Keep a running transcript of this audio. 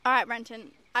All right,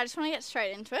 Brenton, I just want to get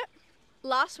straight into it.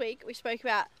 Last week, we spoke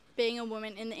about being a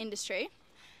woman in the industry,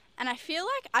 and I feel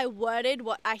like I worded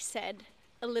what I said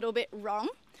a little bit wrong.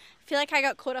 I feel like I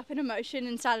got caught up in emotion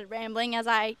and started rambling, as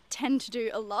I tend to do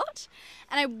a lot,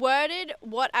 and I worded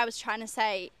what I was trying to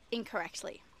say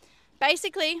incorrectly.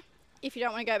 Basically, if you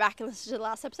don't want to go back and listen to the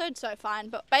last episode, so fine,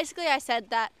 but basically I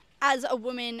said that as a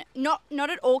woman, not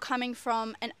at all coming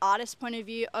from an artist point of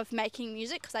view of making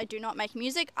music, because I do not make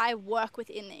music, I work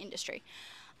within the industry.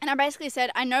 And I basically said,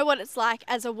 I know what it's like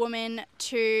as a woman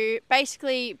to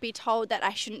basically be told that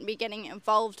I shouldn't be getting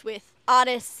involved with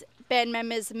artists, band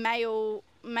members, male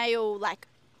like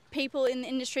people in the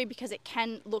industry, because it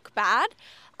can look bad.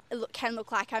 It can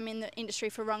look like I'm in the industry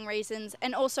for wrong reasons.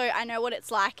 And also I know what it's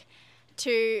like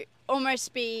to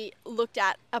almost be looked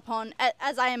at upon,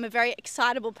 as I am a very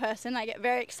excitable person, I get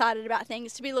very excited about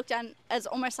things, to be looked at as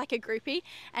almost like a groupie,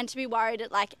 and to be worried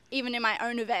at, like, even in my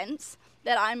own events,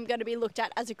 that I'm going to be looked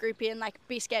at as a groupie and, like,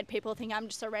 be scared people think I'm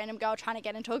just a random girl trying to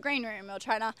get into a green room or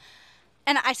trying to...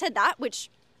 And I said that, which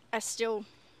still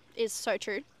is so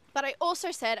true. But I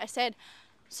also said,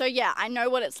 so yeah, I know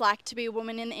what it's like to be a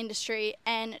woman in the industry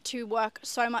and to work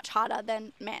so much harder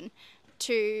than men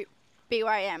to be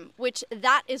where I am, which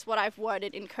that is what I've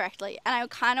worded incorrectly. And I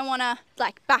kind of want to,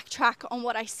 like, backtrack on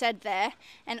what I said there.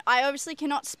 And I obviously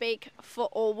cannot speak for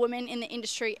all women in the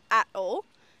industry at all.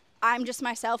 I'm just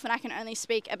myself, and I can only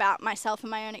speak about myself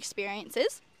and my own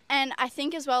experiences. And I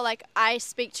think as well, like, I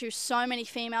speak to so many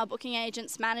female booking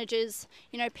agents, managers,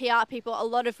 PR people, a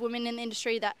lot of women in the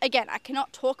industry that, again, I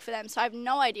cannot talk for them. So I have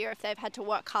no idea if they've had to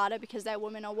work harder because they're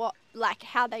women or what, like,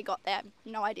 how they got there.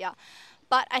 No idea.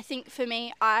 But I think for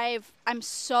me, I'm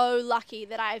so lucky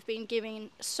that I've been given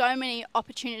so many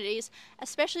opportunities,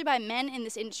 especially by men in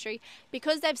this industry,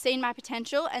 because they've seen my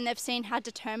potential and they've seen how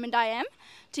determined I am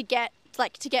to get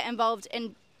involved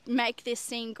and make this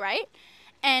scene great.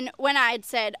 And when I had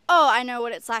said, oh, I know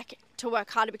what it's like to work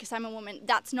harder because I'm a woman,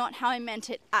 that's not how I meant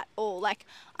it at all. Like,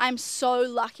 I'm so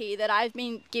lucky that I've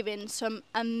been given some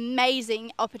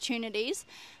amazing opportunities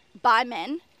by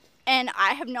men. And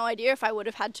I have no idea if I would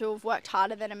have had to have worked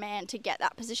harder than a man to get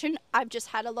that position. I've just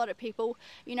had a lot of people,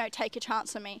 take a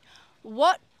chance on me.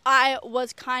 What I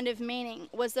was kind of meaning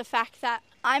was the fact that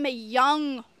I'm a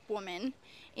young woman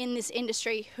in this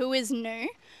industry who is new.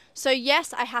 So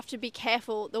yes, I have to be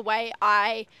careful the way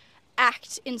I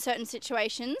act in certain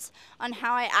situations, on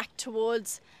how I act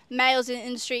towards males in the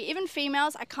industry, even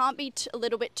females. I can't be a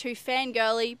little bit too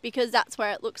fangirly, because that's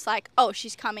where it looks like, oh,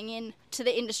 she's coming in to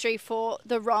the industry for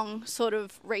the wrong sort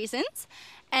of reasons.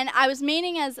 And I was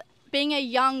meaning as being a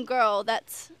young girl,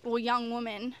 young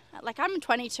woman, like, I'm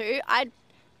 22, I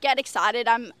get excited.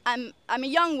 I'm a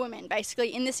young woman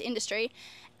basically in this industry.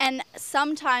 And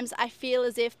sometimes I feel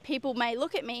as if people may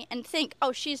look at me and think,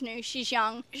 oh, she's new, she's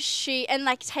young, and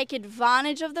like take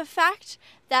advantage of the fact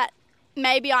that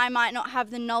maybe I might not have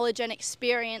the knowledge and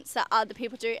experience that other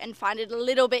people do, and find it a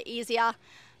little bit easier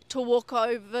to walk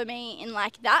over me in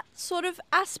like that sort of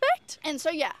aspect. And so,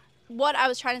 yeah, what I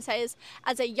was trying to say is,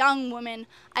 as a young woman,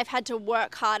 I've had to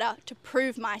work harder to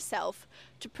prove myself,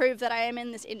 to prove that I am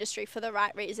in this industry for the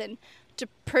right reason, to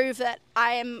prove that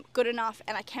I am good enough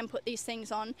and I can put these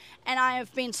things on. And I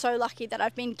have been so lucky that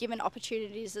I've been given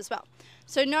opportunities as well.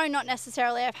 So no, not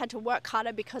necessarily I've had to work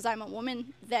harder because I'm a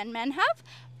woman than men have,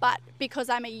 but because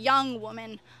I'm a young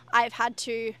woman, I've had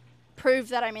to prove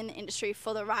that I'm in the industry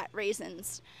for the right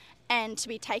reasons and to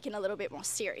be taken a little bit more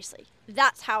seriously.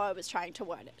 That's how I was trying to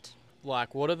word it.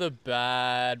 Like, what are the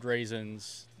bad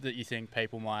reasons that you think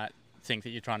people might think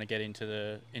that you're trying to get into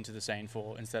the scene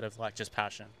for, instead of like just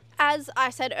passion? As I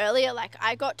said earlier, like,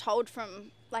 I got told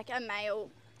from like a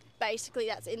male basically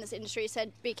that's in this industry,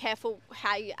 said be careful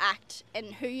how you act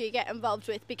and who you get involved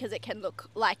with, because it can look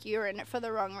like you're in it for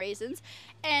the wrong reasons.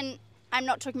 And I'm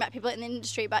not talking about people in the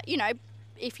industry, but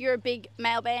if you're a big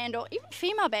male band or even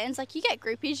female bands, like, you get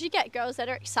groupies, you get girls that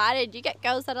are excited, you get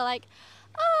girls that are like,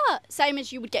 same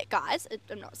as you would get guys.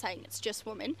 I'm not saying it's just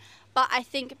women, but I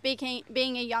think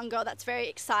being a young girl that's very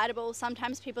excitable,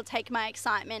 sometimes people take my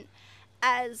excitement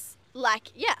as like,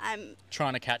 yeah, I'm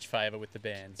trying to catch favour with the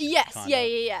bands. Yes, kinda.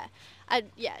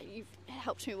 yeah. You've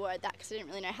helped me word that, because I didn't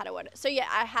really know how to word it. So yeah,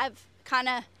 I have kind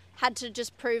of had to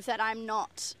just prove that I'm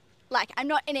not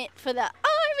in it for the,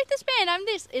 I'm with this band,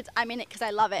 I'm in it because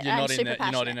I love it. You're and not I'm in super it.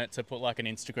 passionate. You're not in it to put like an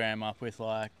Instagram up with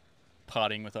like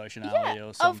partying with Ocean Alley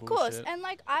or some of course. bullshit. And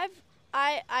like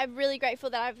I'm really grateful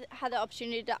that I've had the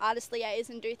opportunity to artist liaise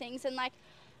and do things, and like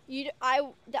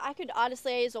I could artist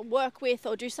liaise or work with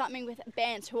or do something with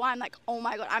bands who I'm like, oh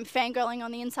my god, I'm fangirling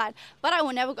on the inside, but I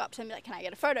will never go up to them and be like, can I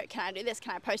get a photo? Can I do this?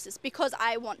 Can I post this? Because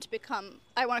I want to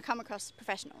come across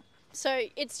professional. So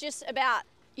it's just about,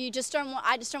 I just don't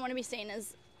want to be seen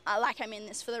as like I'm in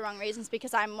this for the wrong reasons,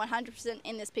 because I'm 100%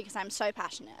 in this because I'm so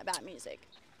passionate about music.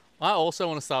 I also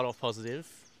want to start off positive.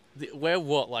 We're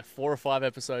like 4 or 5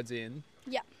 episodes in.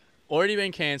 Yeah. Already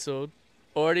been cancelled.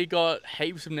 Already got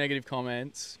heaps of negative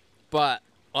comments. But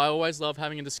I always love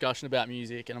having a discussion about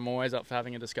music, and I'm always up for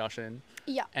having a discussion.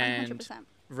 Yeah, 100%. And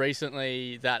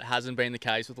recently that hasn't been the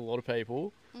case with a lot of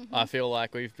people. I feel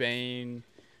like we've been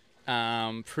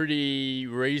pretty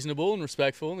reasonable and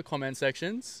respectful in the comment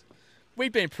sections.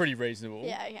 We've been pretty reasonable.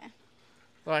 Yeah, okay.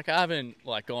 Like, I haven't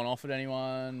like gone off at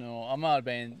anyone, or I might have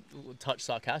been a touch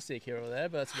sarcastic here or there,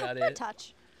 but that's about it. A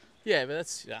touch. Yeah, but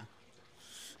that's,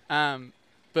 yeah.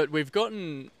 But we've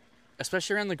gotten,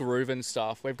 especially around the groove and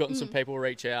stuff, we've gotten some people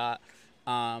reach out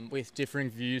with differing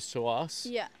views to us.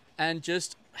 Yeah. And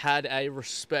just had a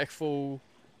respectful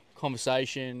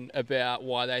conversation about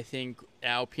why they think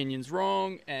our opinion's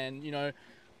wrong, and, you know,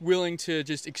 willing to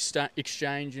just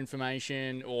exchange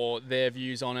information or their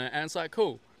views on it. And it's like,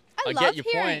 cool. I get your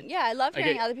point. Yeah, I love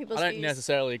hearing other people's views. I don't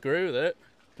necessarily agree with it,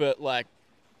 but, like,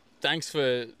 thanks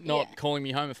for not calling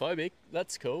me homophobic.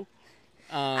 That's cool.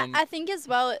 I think as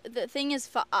well, the thing is,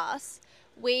 for us,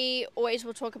 we always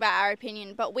will talk about our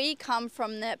opinion, but we come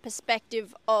from the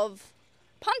perspective of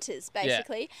punters,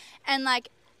 basically. Yeah. And, like,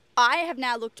 I have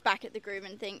now looked back at the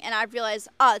Grooven thing, and I've realised,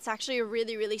 it's actually a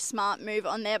really, really smart move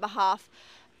on their behalf.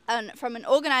 And from an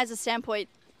organiser standpoint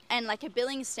and, like, a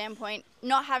billing standpoint,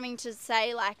 not having to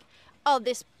say, like, oh,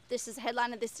 this is a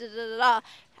headliner, this da-da-da-da.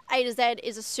 A to Z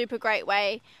is a super great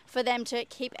way for them to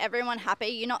keep everyone happy.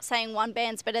 You're not saying one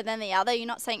band's better than the other. You're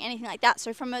not saying anything like that.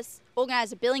 So from a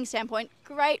organiser billing standpoint,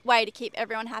 great way to keep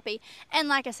everyone happy. And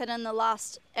like I said in the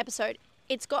last episode,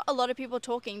 it's got a lot of people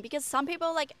talking, because some people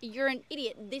are like, you're an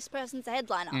idiot, this person's a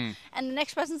headliner. And the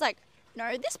next person's like,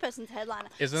 no, this person's a headliner.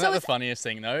 Isn't that the funniest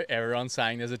thing, though? Everyone's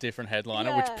saying there's a different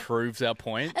headliner, which proves our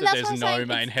point that there's no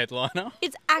main headliner.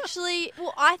 It's actually,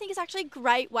 I think it's actually a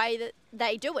great way that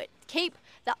they do it. Keep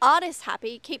the artists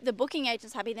happy, keep the booking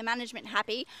agents happy, the management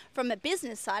happy from a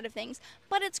business side of things,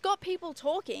 but it's got people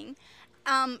talking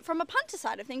from a punter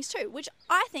side of things too, which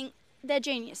I think they're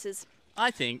geniuses.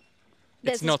 I think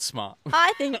it's not smart.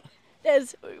 I think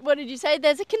what did you say?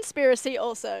 There's a conspiracy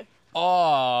also.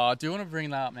 Oh, do you want to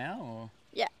bring that up now? Or?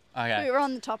 Yeah. Okay. We were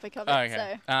on the topic of it.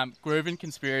 Okay. So. Grooven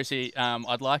Conspiracy.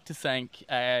 I'd like to thank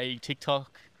a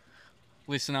TikTok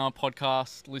listener,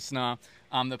 podcast listener,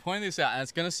 that pointed this out, and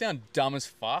it's going to sound dumb as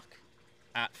fuck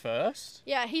at first.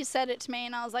 Yeah, he said it to me,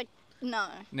 and I was like, no.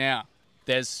 Now,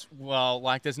 there's no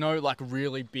like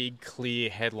really big clear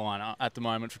headliner at the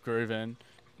moment for Grooven.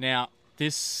 Now,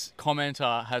 this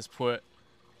commenter has put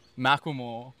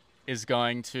Macklemore is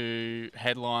going to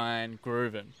headline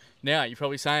Grooven. Now, you're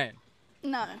probably saying,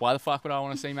 no. Why the fuck would I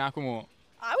want to see Macklemore?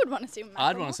 I would want to see Macklemore.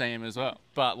 I'd want to see him as well.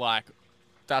 But, like,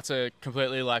 that's a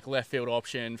completely, like, left field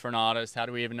option for an artist. How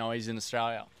do we even know he's in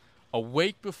Australia? A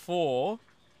week before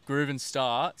Grooven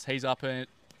starts, he's up at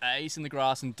Ace in the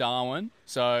Grass in Darwin.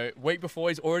 So, week before,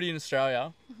 he's already in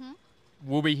Australia.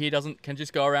 Will be here, can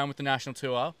just go around with the national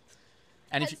tour.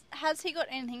 And has he got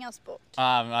anything else booked?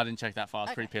 I didn't check that far. I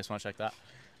was pretty pissed when I checked that.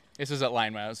 This was at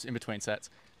Laneway. I was in between sets.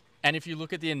 And if you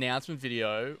look at the announcement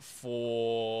video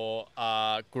for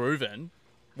Grooven,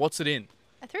 what's it in?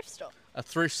 A thrift store. A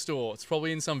thrift store. It's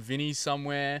probably in some Vinnie's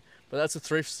somewhere, but that's a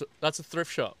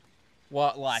thrift shop.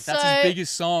 What, like, that's his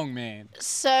biggest song, man.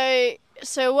 So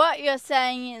what you're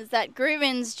saying is that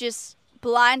Grooven's just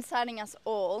blindsiding us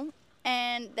all,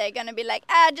 and they're going to be like,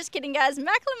 just kidding, guys,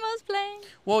 Macklemore's playing.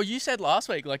 Well, you said last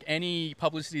week, like, any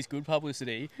publicity is good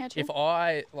publicity.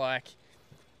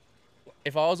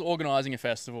 If I was organising a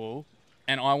festival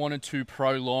and I wanted to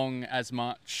prolong as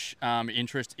much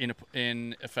interest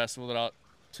in a festival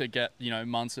to get, you know,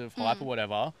 months of hype or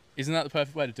whatever, isn't that the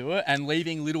perfect way to do it? And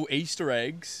leaving little Easter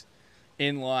eggs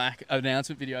in, like,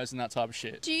 announcement videos and that type of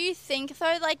shit. Do you think,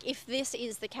 though, like, if this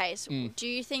is the case, do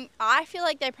you think, I feel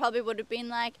like they probably would have been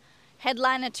like,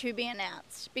 headliner to be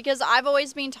announced, because I've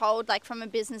always been told, like, from a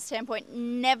business standpoint,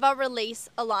 never release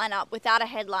a lineup without a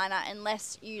headliner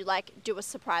unless you, like, do a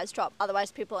surprise drop.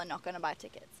 Otherwise, people are not going to buy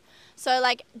tickets. So,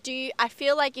 like, I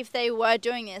feel like if they were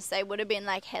doing this, they would have been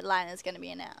like, headliner's going to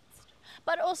be announced.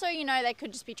 But also, you know, they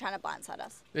could just be trying to blindside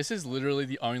us. This is literally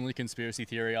the only conspiracy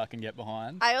theory I can get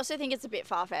behind. I also think it's a bit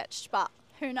far-fetched, but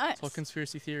who knows? That's what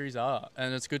conspiracy theories are.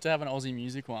 And it's good to have an Aussie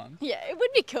music one. Yeah, it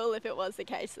would be cool if it was the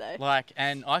case, though. Like,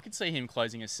 and I could see him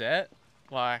closing a set.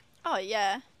 Like... Oh,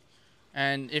 yeah.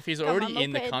 And if he's already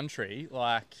in the country,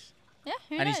 like... Yeah,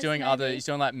 who knows? And he's doing he's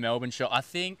doing, like, Melbourne show. I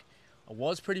think I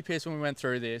was pretty pissed when we went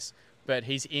through this, but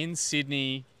he's in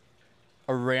Sydney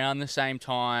around the same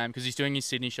time, because he's doing his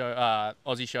Sydney show,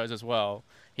 Aussie shows as well.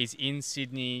 He's in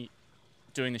Sydney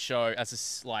doing the show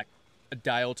as like a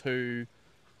day or two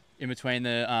in between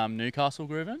the Newcastle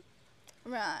grooving.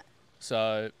 Right.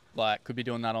 So like could be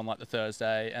doing that on like the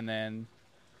Thursday and then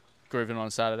grooving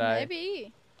on Saturday.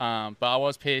 Maybe. But I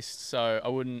was pissed, so I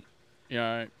wouldn't,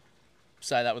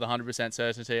 say that with 100%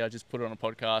 certainty. I just put it on a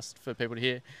podcast for people to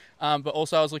hear. But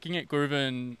also I was looking at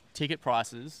grooving ticket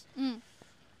prices.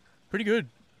 Pretty good.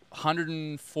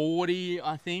 140,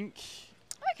 I think.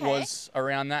 Okay. Was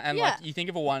around that, and like you think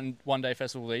of a one day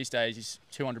festival these days is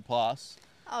 200 plus.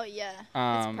 Oh yeah, it's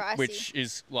pricey. Which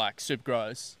is like super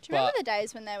gross. Do you remember the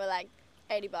days when they were like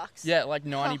 $80? Yeah, like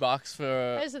 $90 for.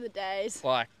 Those are the days.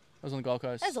 Like I was on the Gold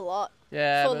Coast. That's a lot.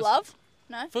 Yeah. For love?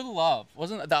 No. For the love,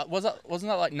 wasn't that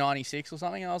like 96 or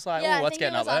something? And I was like, yeah, oh, let's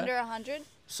get up there. Under 100.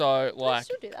 So like,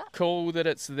 still do that. Cool that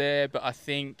it's there, but I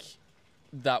think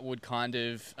that would kind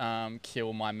of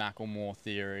kill my Macklemore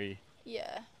theory.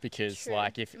 Yeah. Because true.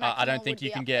 like if Macklemore I don't think would you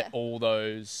be can up get there. all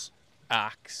those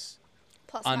acts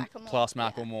Plus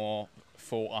Macklemore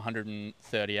for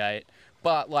 138,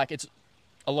 but like it's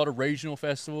a lot of regional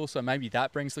festivals, so maybe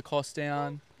that brings the cost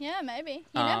down. Yeah, maybe.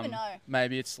 You never know.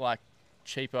 Maybe it's like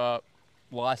cheaper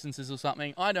licenses or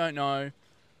something. I don't know,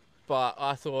 but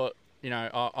I thought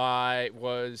I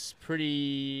was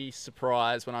pretty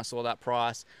surprised when I saw that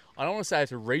price. I don't want to say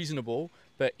it's reasonable,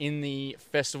 but in the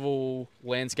festival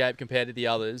landscape compared to the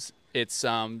others, it's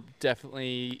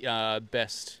definitely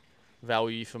best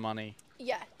value for money.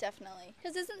 Yeah, definitely.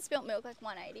 Because isn't Spilt Milk like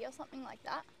 180 or something like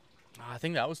that? I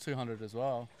think that was 200 as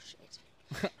well. Shit.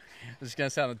 This is going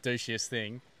to sound the douchiest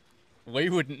thing. We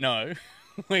wouldn't know.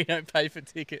 We don't pay for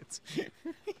tickets.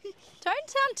 Don't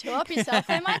sound too up yourself.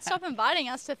 They might stop inviting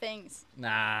us to things.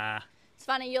 Nah. It's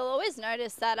funny, you'll always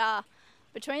notice that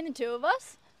between the two of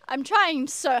us, I'm trying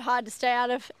so hard to stay out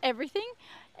of everything,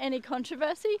 any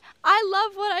controversy. I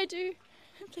love what I do.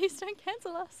 Please don't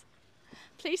cancel us.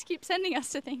 Please keep sending us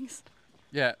to things.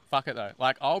 Yeah, fuck it though.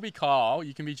 Like, I'll be Kyle,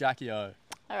 you can be Jackie O.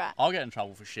 Alright. I'll get in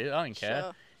trouble for shit, I don't care.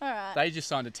 Sure. Alright. They just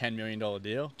signed a $10 million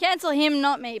deal. Cancel him,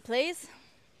 not me, please.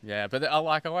 Yeah, but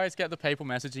I always get the people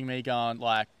messaging me going,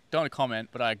 like, don't want to comment,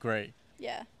 but I agree.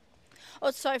 Yeah. Oh,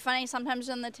 it's so funny. Sometimes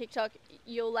on the TikTok,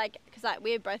 you'll like, because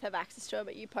we both have access to it,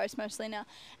 but you post mostly now,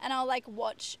 and I'll like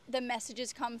watch the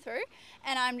messages come through,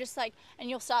 and I'm just like,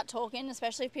 and you'll start talking,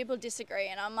 especially if people disagree,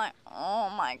 and I'm like,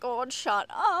 oh my God, shut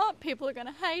up. People are going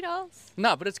to hate us.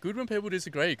 No, but it's good when people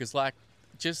disagree, because like,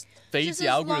 just feeds Just the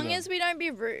as algorithm. long as we don't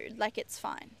be rude, like it's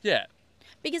fine. Yeah.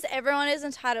 Because everyone is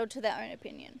entitled to their own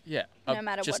opinion. Yeah. No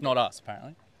matter just what. not us,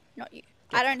 apparently. Not you.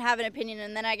 I don't have an opinion,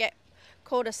 and then I get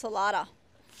called a salada.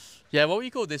 Yeah, what were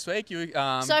you called this week? You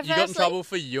got in trouble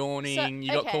for yawning.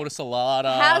 You got called a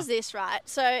salada. How's this, right?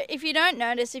 So if you don't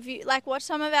notice, if you like watch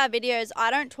some of our videos,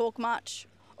 I don't talk much.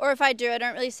 Or if I do, I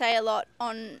don't really say a lot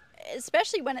on,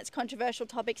 especially when it's controversial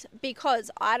topics,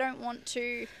 because I don't want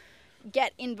to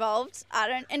get involved.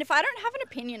 And if I don't have an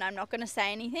opinion, I'm not going to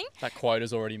say anything. That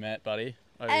quota's already met, buddy.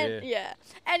 And yeah,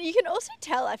 and you can also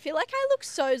tell, I feel like I look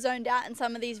so zoned out in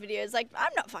some of these videos. Like, I'm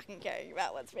not fucking caring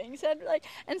about what's being said. Like,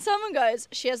 and someone goes,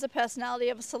 she has the personality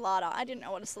of a salada. I didn't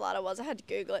know what a salada was. I had to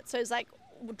Google it. So it's like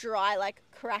dry, like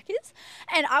crackers.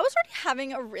 And I was already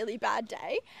having a really bad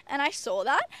day, and I saw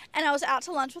that, and I was out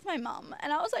to lunch with my mum,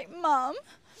 and I was like, Mum,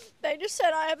 they just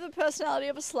said I have the personality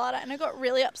of a salada, and I got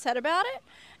really upset about it.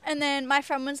 And then my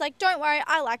friend was like, don't worry,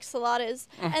 I like saladas.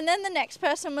 And then the next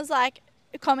person was like,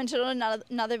 commented on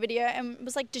another video and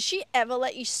was like, does she ever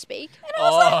let you speak? And I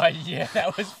was like, yeah,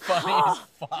 that was funny as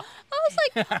fuck. I was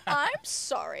like, I'm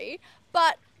sorry,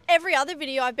 but every other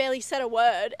video I barely said a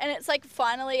word, and it's like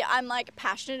finally I'm like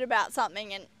passionate about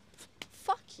something, and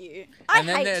fuck you. I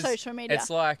hate social media. It's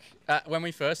like when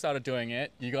we first started doing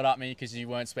it, you got at me because you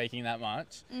weren't speaking that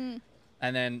much.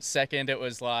 And then second, it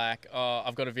was like, oh,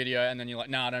 I've got a video, and then you're like,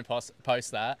 no, don't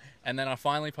post that. And then I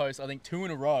finally post, I think 2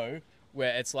 in a row,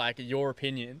 where it's like your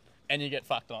opinion and you get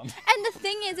fucked on. And the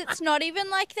thing is, it's not even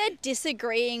like they're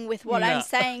disagreeing with what I'm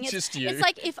saying. It's just you. It's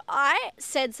like if I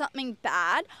said something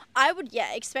bad, I would,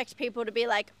 expect people to be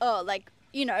like, oh, like,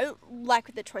 like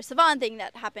with the Troye Sivan thing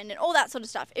that happened and all that sort of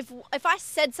stuff. If I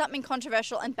said something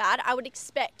controversial and bad, I would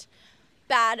expect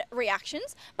bad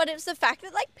reactions. But it's the fact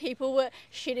that like people were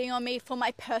shitting on me for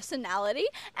my personality,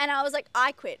 and I was like,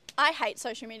 I quit. I hate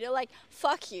social media. Like,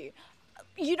 fuck you.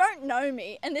 You don't know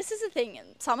me. And this is the thing.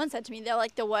 And someone said to me, they're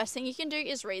like, the worst thing you can do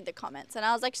is read the comments. And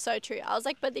I was like, so true. I was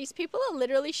like, but these people are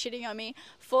literally shitting on me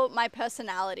for my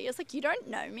personality. It's like, you don't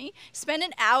know me. Spend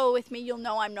an hour with me, you'll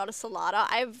know I'm not a salada.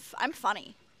 I'm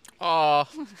funny. Oh,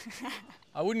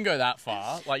 I wouldn't go that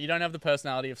far. Like, you don't have the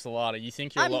personality of Salada. You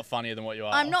think you're a lot funnier than what you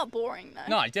are. I'm not boring, though.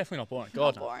 No, definitely not boring.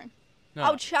 God, Not boring. no.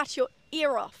 I'll chat your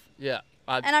ear off. Yeah.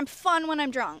 And I'm fun when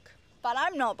I'm drunk. But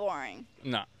I'm not boring.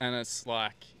 No, and it's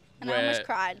like... And I almost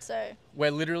cried, so...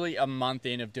 We're literally a month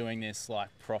in of doing this, like,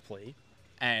 properly.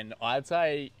 And I'd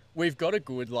say we've got a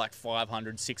good, like,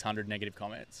 500, 600 negative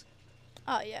comments.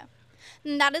 Oh, yeah.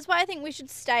 And that is why I think we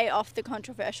should stay off the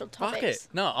controversial topics. Fuck it.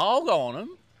 No, I'll go on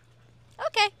them.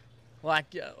 Okay. Like,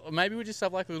 maybe we just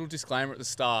have, like, a little disclaimer at the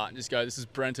start and just go, this is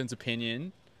Brenton's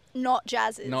opinion. Not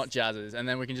Jaz's. Not Jazz's. And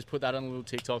then we can just put that on little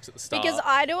TikToks at the start. Because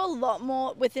I do a lot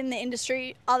more within the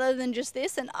industry other than just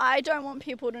this, and I don't want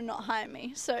people to not hire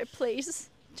me. So please,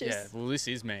 just... Yeah, well, this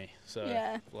is me. So,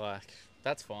 yeah. Like,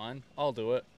 that's fine. I'll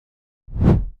do it.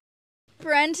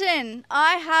 Brenton,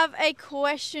 I have a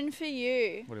question for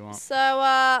you. What do you want?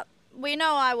 So, we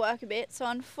know I work a bit, so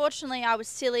unfortunately I was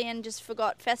silly and just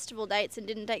forgot festival dates and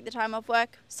didn't take the time off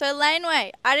work. So,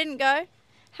 Laneway, I didn't go.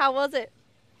 How was it?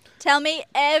 Tell me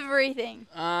everything.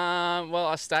 Well,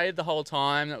 I stayed the whole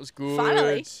time. That was good.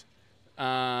 Finally.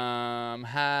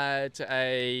 Had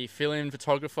a fill-in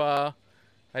photographer.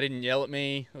 They didn't yell at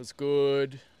me. It was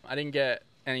good. I didn't get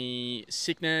any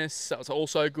sickness. That was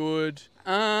also good.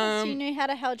 So you knew how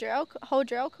to hold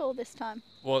your alcohol this time.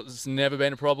 Well, it's never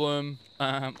been a problem.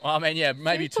 I mean, yeah,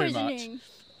 maybe too much.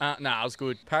 Nah, it was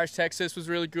good. Parish, Texas was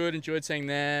really good. Enjoyed seeing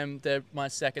them. They're my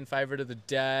second favourite of the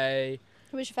day.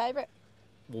 Who was your favourite?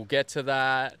 We'll get to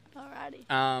that. Alrighty.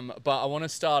 But I want to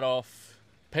start off.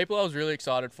 People I was really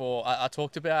excited for. I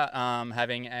talked about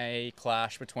having a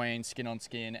clash between Skin on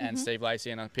Skin and Steve Lacey,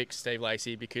 and I picked Steve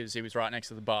Lacey because he was right next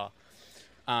to the bar.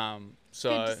 So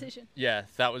good decision. Yeah,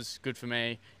 that was good for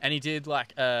me. And he did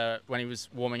like when he was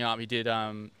warming up, he did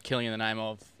Killing in the Name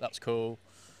of. That was cool.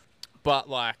 But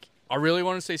like, I really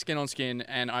wanted to see Skin on Skin,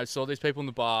 and I saw these people in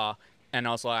the bar, and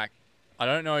I was like, I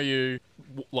don't know you.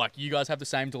 Like, you guys have the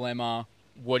same dilemma.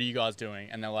 What are you guys doing?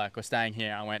 And they're like, we're staying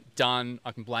here. I went, done.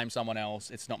 I can blame someone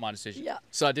else. It's not my decision. Yeah.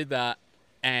 So I did that,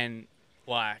 and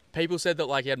like, people said that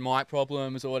like he had mic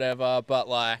problems or whatever, but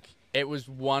like, it was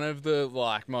one of the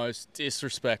like most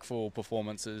disrespectful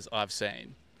performances I've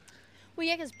seen. Well,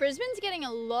 yeah, because Brisbane's getting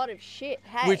a lot of shit,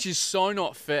 hey? Which is so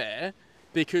not fair,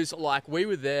 because like, we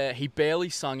were there, he barely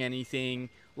sung anything.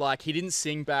 Like, he didn't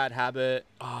sing Bad Habit.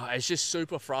 Oh, it's just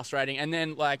super frustrating. And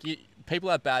then like, people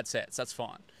have bad sets. That's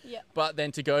fine. Yeah. But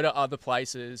then to go to other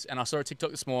places, and I saw a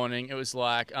TikTok this morning, it was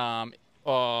like,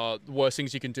 the worst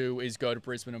things you can do is go to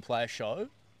Brisbane and play a show.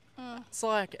 It's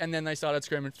like, and then they started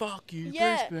screaming, fuck you,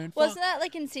 Brisbane. Wasn't that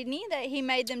like in Sydney that he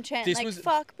made them chant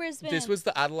fuck Brisbane? This was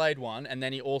the Adelaide one, and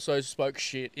then he also spoke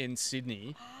shit in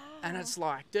Sydney. And it's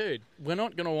like, dude, we're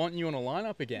not going to want you on a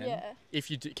lineup again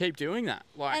if you keep doing that.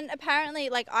 Like, and apparently,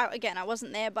 like, I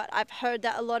wasn't there, but I've heard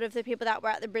that a lot of the people that were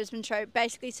at the Brisbane show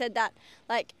basically said that,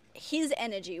 like, his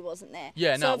energy wasn't there.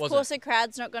 Yeah, so no, of it wasn't. course the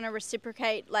crowd's not going to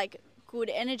reciprocate, like,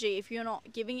 good energy if you're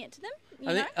not giving it to them.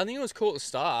 I think it was cool at the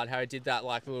start how he did that,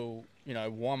 like, little,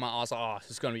 warm up. I was like, oh,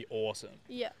 this is going to be awesome.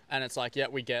 Yeah. And it's like, yeah,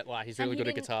 we get, like, he's really good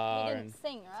at guitar. He didn't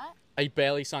sing, right? He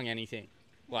barely sung anything.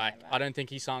 Like, Yeah, right. I don't think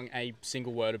he sung a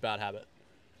single word of Bad Habit.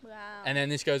 Wow. And then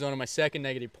this goes on to my second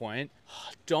negative point.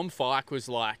 Dom Fike was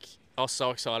like, I was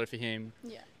so excited for him.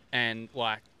 Yeah. And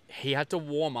like, he had to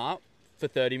warm up for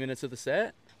 30 minutes of the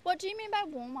set. What do you mean by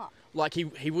warm up? Like,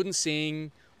 he wouldn't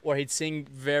sing, or he'd sing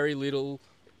very little.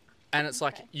 And it's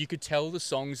like, you could tell the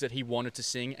songs that he wanted to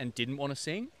sing and didn't want to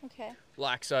sing. Okay.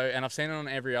 Like, so, and I've seen it on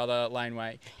every other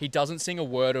Laneway. He doesn't sing a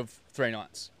word of Three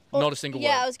Nights. Not a single word.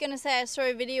 Yeah, I was going to say, I saw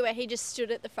a video where he just stood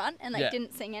at the front and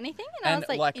didn't sing anything. And I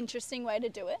was like, interesting way to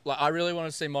do it. Like, I really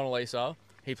wanted to see Mona Lisa.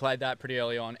 He played that pretty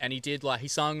early on. And he did, like, he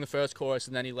sung the first chorus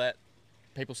and then he let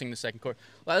people sing the second chorus.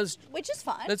 Like, which is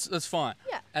fine. That's fine.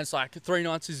 Yeah. And it's like, Three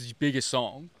Nights is his biggest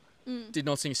song. Did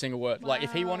not sing a single word. Wow. Like,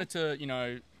 if he wanted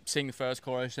to, sing the first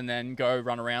chorus and then go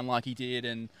run around like he did,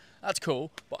 and that's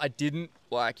cool. But I didn't,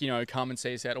 like, come and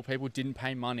see us out, or people didn't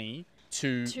pay money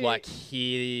to like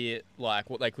hear like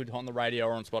what they could on the radio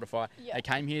or on Spotify. Yeah. They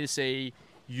came here to see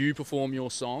you perform your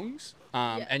songs,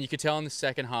 and you could tell in the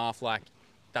second half, like,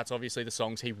 that's obviously the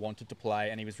songs he wanted to play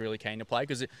and he was really keen to play,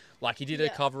 because like, he did a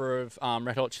cover of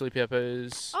Red Hot Chili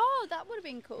Peppers. Oh, that would have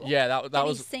been cool. Yeah, that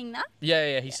was. Did he sing that?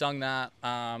 Yeah, he sung that.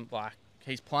 Like,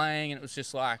 he's playing, and it was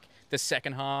just like the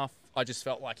second half, I just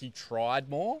felt like he tried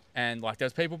more, and like,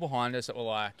 there's people behind us that were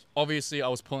like, obviously I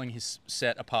was pulling his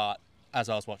set apart as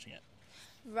I was watching it.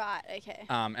 Right, okay.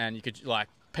 And you could, like,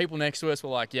 people next to us were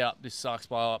like, yeah, this sucks,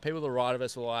 blah, blah. People to the right of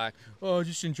us were like, oh,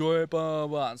 just enjoy it, blah,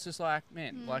 blah. It's just like,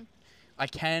 man, like, I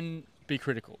can be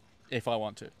critical. if I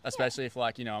want to, especially if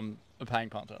like, you know, I'm a paying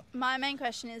punter. My main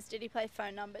question is, did he play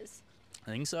phone numbers?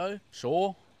 I think so.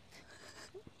 Sure.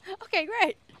 Okay,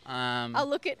 great. I'll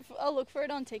look for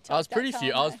it on TikTok. I was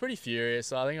pretty furious.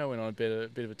 So I think I went on a bit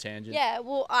of a tangent. Yeah,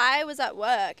 well, I was at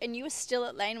work and you were still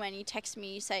at Laneway and you text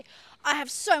me. You say, "I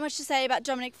have so much to say about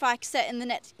Dominic Fike's set in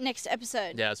the next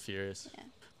episode." Yeah, I was furious. Yeah.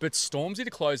 But Stormzy,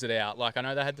 to close it out, like I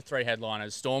know they had the 3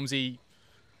 headliners. Stormzy,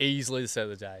 easily the set of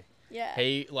the day. Yeah.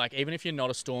 He, like, even if you're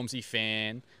not a Stormzy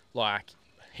fan, like,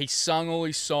 he sung all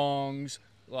his songs,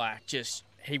 like, just,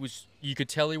 you could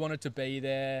tell he wanted to be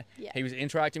there. Yeah. He was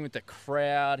interacting with the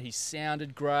crowd. He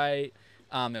sounded great.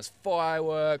 There's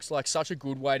fireworks, like, such a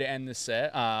good way to end the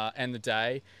set, end the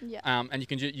day. Yeah. And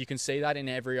you can see that in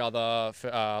every other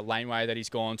laneway that he's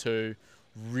gone to.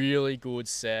 Really good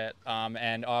set.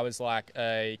 And I was like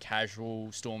a casual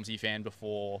Stormzy fan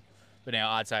before, but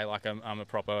now I'd say like I'm a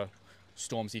proper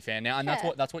Stormzy fan now, and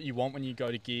that's what you want when you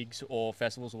go to gigs or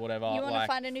festivals or whatever. You want like, to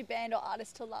find a new band or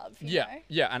artist to love. You know?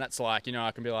 Yeah, and it's like, you know,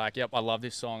 I can be like, yep, I love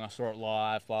this song, I saw it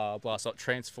live, blah blah. So it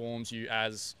transforms you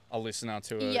as a listener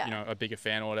to a bigger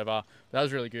fan or whatever. That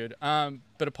was really good.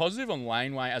 But a positive on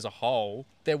Laneway as a whole,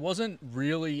 there wasn't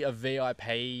really a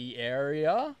VIP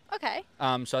area. Okay.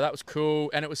 So that was cool,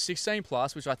 and it was 16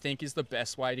 plus, which I think is the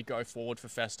best way to go forward for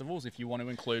festivals if you want to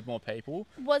include more people.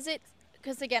 Was it?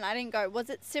 Because again, I didn't go.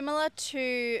 Was it similar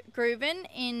to Grooven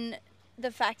in the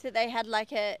fact that they had like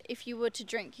if you were to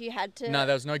drink, you had to... No,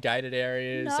 there was no gated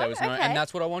areas. No? There was no, Okay. and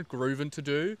that's what I want Grooven to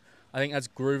do. I think that's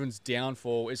Grooven's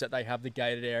downfall, is that they have the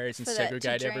gated areas and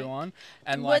segregate everyone.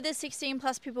 And were the 16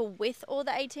 plus people with all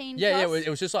the 18 plus? Yeah, it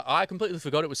was just like, I completely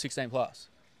forgot it was 16 plus.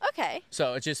 Okay.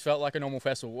 So it just felt like a normal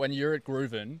festival. When you're at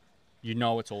Grooven, you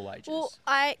know it's all ages. Well,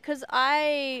 because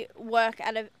I work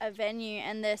at a venue,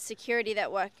 and the security that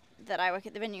I work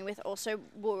at the venue with also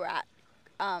were at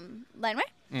Laneway.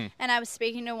 And I was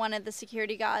speaking to one of the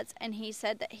security guards, and he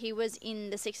said that he was in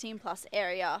the 16 plus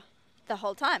area the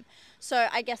whole time. So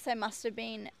I guess there must have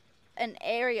been an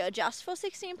area just for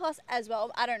 16 plus as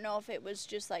well. I don't know if it was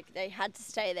just like they had to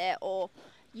stay there, or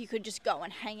you could just go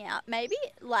and hang out maybe,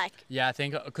 like... Yeah, I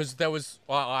think, because there was...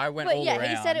 I went all around. But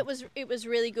yeah, he said it was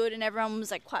really good, and everyone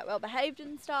was like quite well behaved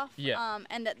and stuff. Yeah.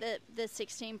 And that the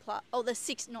 16 plus... Oh,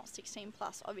 not 16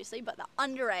 plus, obviously, but the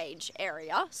underage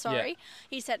area,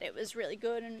 he said it was really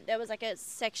good, and there was like a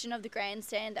section of the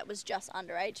grandstand that was just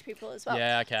underage people as well.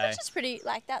 Yeah, okay. Which is pretty,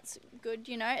 like, that's good,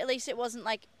 you know? At least it wasn't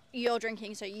like you're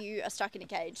drinking, so you are stuck in a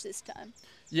cage this time.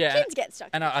 Yeah. Kids get stuck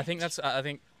in a cage. I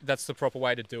think that's the proper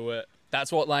way to do it. That's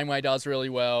what Laneway does really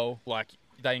well. Like,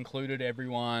 they included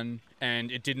everyone, and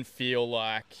it didn't feel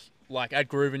like at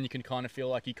Grooven you can kind of feel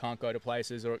like you can't go to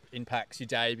places, or it impacts your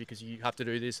day because you have to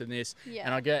do this and this. Yeah.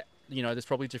 And I get, you know, there's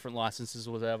probably different licenses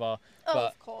or whatever. Oh,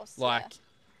 but of course. like,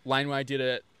 Laneway did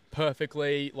it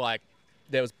perfectly. Like,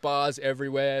 there was bars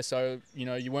everywhere, so, you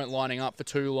know, you weren't lining up for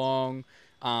too long.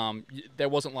 There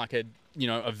wasn't like a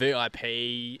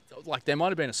VIP. Like, there might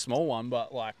have been a small one,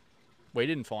 but like, we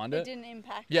didn't find it. It didn't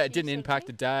impact. Yeah, it didn't impact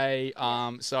the day.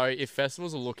 So if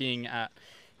festivals are looking at,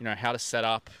 you know, how to set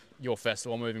up your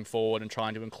festival moving forward and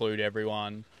trying to include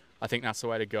everyone, I think that's the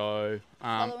way to go.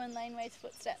 Follow in Laneway's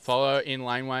footsteps. Follow in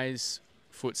Laneway's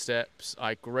footsteps.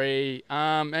 I agree.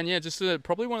 And yeah, just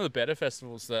probably one of the better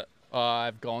festivals that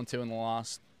I've gone to in the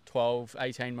last 12,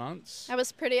 18 months. I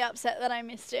was pretty upset that I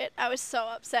missed it. I was so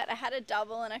upset. I had a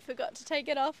double and I forgot to take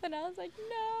it off, and I was like,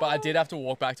 no. But I did have to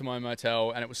walk back to my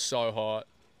motel, and it was so hot.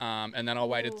 And then I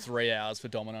waited 3 hours for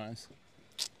Domino's.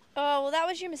 Oh, well, that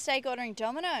was your mistake ordering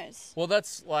Domino's. Well,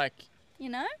 that's like... You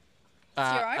know?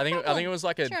 It's your own I think it was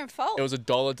like it's your own fault. It was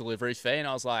 $1 delivery fee, and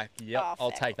I was like, yep,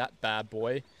 I'll take that bad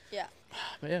boy. Yeah.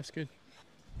 But yeah, it's good.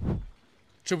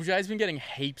 Triple J's been getting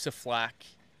heaps of flack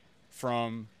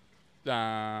from the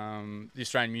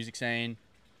Australian music scene,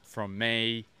 from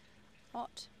me.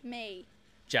 Not me.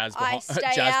 Jazz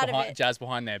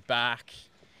behind their back.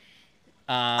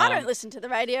 I don't listen to the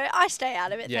radio. I stay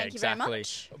out of it. Yeah, Thank you very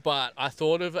much. But I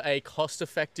thought of a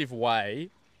cost-effective way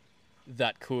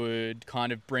that could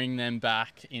kind of bring them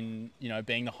back in, you know,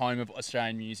 being the home of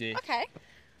Australian music. Okay.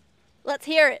 Let's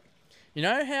hear it. You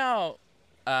know how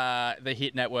the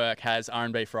Hit Network has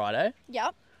R&B Friday?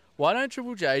 Yep. Why don't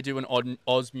Triple J do an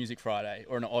Oz Music Friday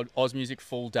or an Oz Music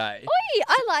full day? Oi,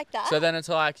 I like that. So then it's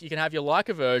like, you can have your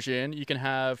Leica version, you can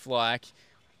have like,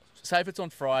 say if it's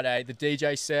on Friday, the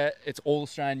DJ set, it's all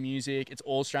Australian music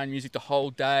the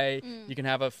whole day. You can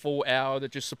have a full hour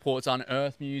that just supports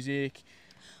Unearth music.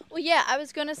 Well, yeah, I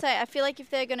was going to say, I feel like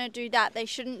if they're going to do that, they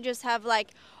shouldn't just have like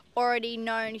already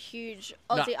known huge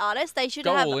Aussie artists. They should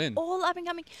have all up and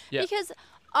coming. Yeah. Because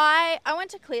I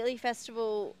went to Clearly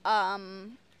Festival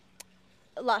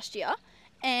last year,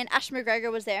 and Ash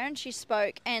McGregor was there, and she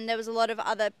spoke, and there was a lot of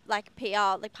other like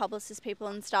PR, like publicist people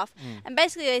and stuff. And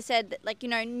basically they said that, like, you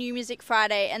know, New Music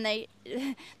Friday, and they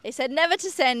said never to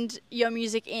send your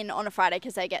music in on a Friday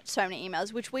because they get so many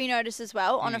emails, which we notice as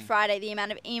well. On a Friday, the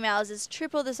amount of emails is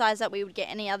triple the size that we would get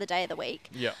any other day of the week.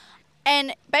 Yeah.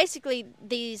 And basically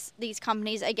these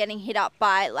companies are getting hit up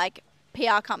by like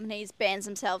PR companies, bands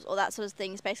themselves, all that sort of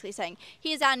things, basically saying,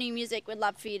 here's our new music, we'd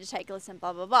love for you to take a listen,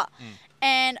 blah, blah, blah.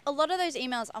 And a lot of those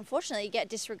emails, unfortunately, get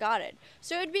disregarded.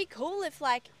 So it'd be cool if,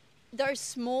 like, those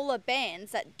smaller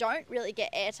bands that don't really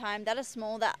get airtime, that are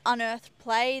small, that unearthed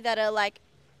play, that are, like,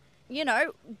 you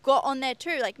know, got on there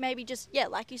too. Like, maybe just, yeah,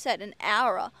 like you said, an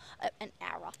hour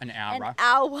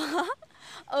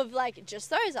of, like, just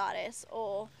those artists,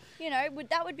 or, you know,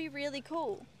 that would be really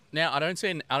cool. Now, I don't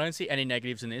see any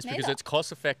negatives in this because Neither. it's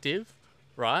cost effective,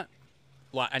 right?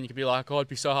 Like, and you could be like, oh, it'd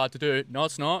be so hard to do. No,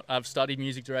 it's not. I've studied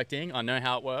music directing. I know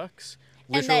how it works.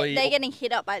 Literally, and they're getting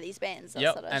hit up by these bands. That's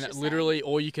what I was and just literally, saying.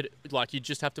 or you could, like, you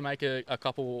just have to make a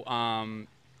couple,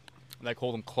 they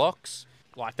call them clocks.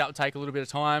 Like, that would take a little bit of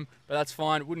time, but that's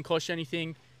fine. It wouldn't cost you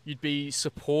anything. You'd be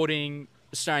supporting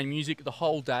Australian music the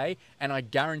whole day, and I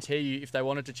guarantee you, if they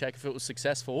wanted to check if it was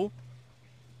successful,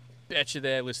 bet you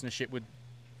their listenership would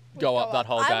go up that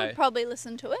whole day. I would probably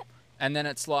listen to it. And then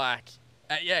it's like,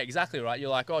 yeah, exactly right. You're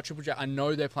like, oh, Triple J, I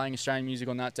know they're playing Australian music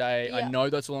on that day. Yeah. I know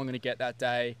that's all I'm going to get that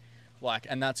day. Like,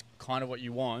 and that's kind of what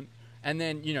you want. And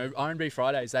then, you know, R&B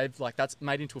Fridays, that's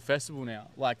made into a festival now.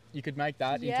 Like, you could make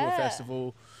that into a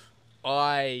festival.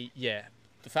 The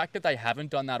fact that they haven't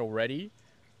done that already,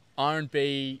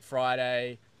 R&B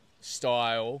Friday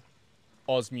style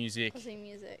Aussie music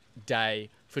day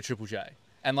for Triple J.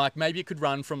 And, like, maybe it could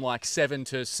run from, like, 7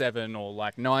 to 7 or,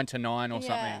 like, 9 to 9 or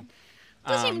something. It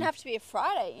doesn't even have to be a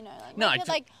Friday, you know.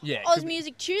 Like, Oz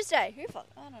Music Tuesday. Who fuck?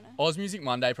 I don't know. Oz Music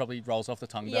Monday probably rolls off the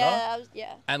tongue better.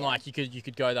 Yeah. And, like, you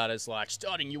could go that as, like,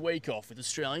 starting your week off with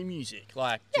Australian music.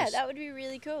 Like, that would be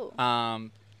really cool.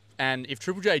 And if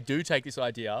Triple J do take this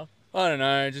idea, I don't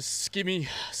know, just give me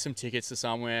some tickets to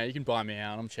somewhere. You can buy me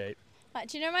out. I'm cheap.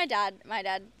 Do you know my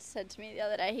dad said to me the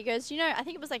other day, he goes, you know, I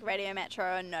think it was like Radio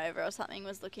Metro or Nova or something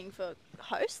was looking for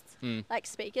hosts, like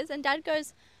speakers. And Dad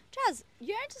goes, Jaz,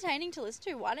 you're entertaining to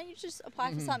listen to. Why don't you just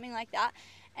apply for something like that?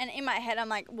 And in my head, I'm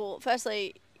like, well,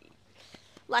 firstly,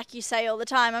 like you say all the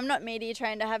time, I'm not media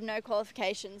trained. I have no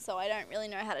qualifications, so I don't really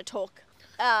know how to talk.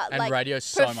 And like radio's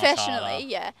so much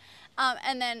professionally, harder.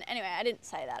 And then, anyway, I didn't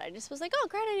say that. I just was like, oh,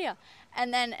 great idea.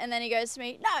 And then he goes to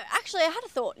me, no, actually, I had a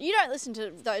thought. You don't listen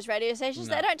to those radio stations.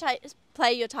 No. They don't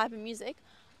play your type of music.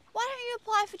 Why don't you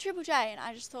apply for Triple J? And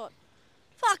I just thought,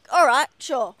 fuck, all right,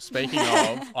 sure. Speaking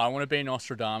of, I want to be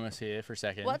Nostradamus here for a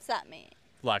second. What's that mean?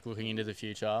 Like, looking into the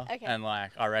future. Okay. And,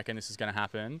 like, I reckon this is going to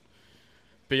happen.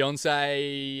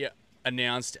 Beyonce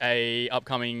announced a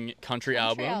upcoming country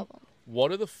album.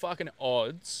 What are the fucking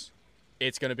odds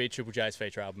it's going to be Triple J's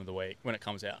feature album of the week when it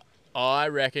comes out? I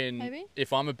reckon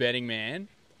if I'm a betting man,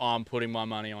 I'm putting my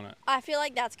money on it. I feel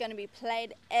like that's going to be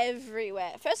played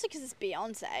everywhere. Firstly, because it's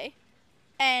Beyonce,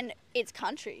 and it's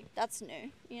country. That's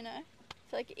new, you know? I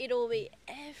feel like it'll be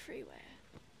everywhere.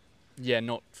 Yeah,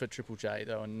 not for Triple J,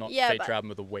 though, and not feature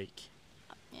album of the week.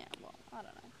 Yeah, well, I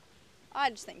don't know. I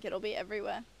just think it'll be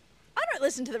everywhere. I don't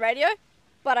listen to the radio,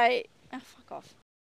 but fuck off.